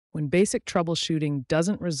When basic troubleshooting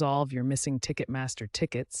doesn't resolve your missing Ticketmaster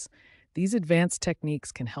tickets, these advanced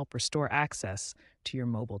techniques can help restore access to your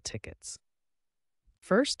mobile tickets.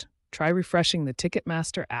 First, try refreshing the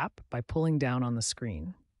Ticketmaster app by pulling down on the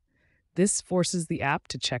screen. This forces the app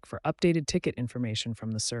to check for updated ticket information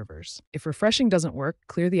from the servers. If refreshing doesn't work,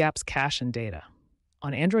 clear the app's cache and data.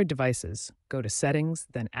 On Android devices, go to Settings,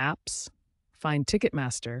 then Apps, find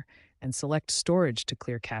Ticketmaster, and select Storage to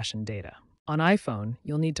clear cache and data. On iPhone,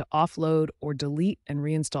 you'll need to offload or delete and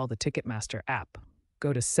reinstall the Ticketmaster app.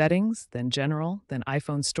 Go to Settings, then General, then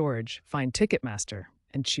iPhone Storage, find Ticketmaster,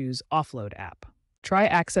 and choose Offload app. Try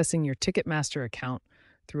accessing your Ticketmaster account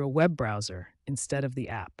through a web browser instead of the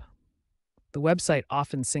app. The website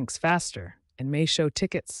often syncs faster and may show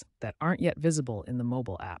tickets that aren't yet visible in the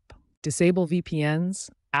mobile app. Disable VPNs,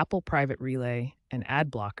 Apple Private Relay, and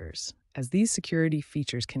ad blockers, as these security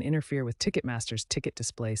features can interfere with Ticketmaster's ticket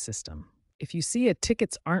display system. If you see a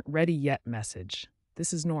 "tickets aren't ready yet" message,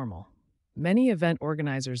 this is normal. Many event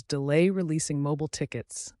organizers delay releasing mobile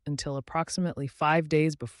tickets until approximately 5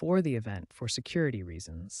 days before the event for security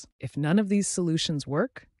reasons. If none of these solutions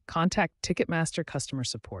work, contact Ticketmaster customer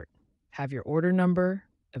support. Have your order number,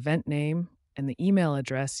 event name, and the email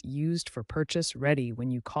address used for purchase ready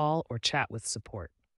when you call or chat with support.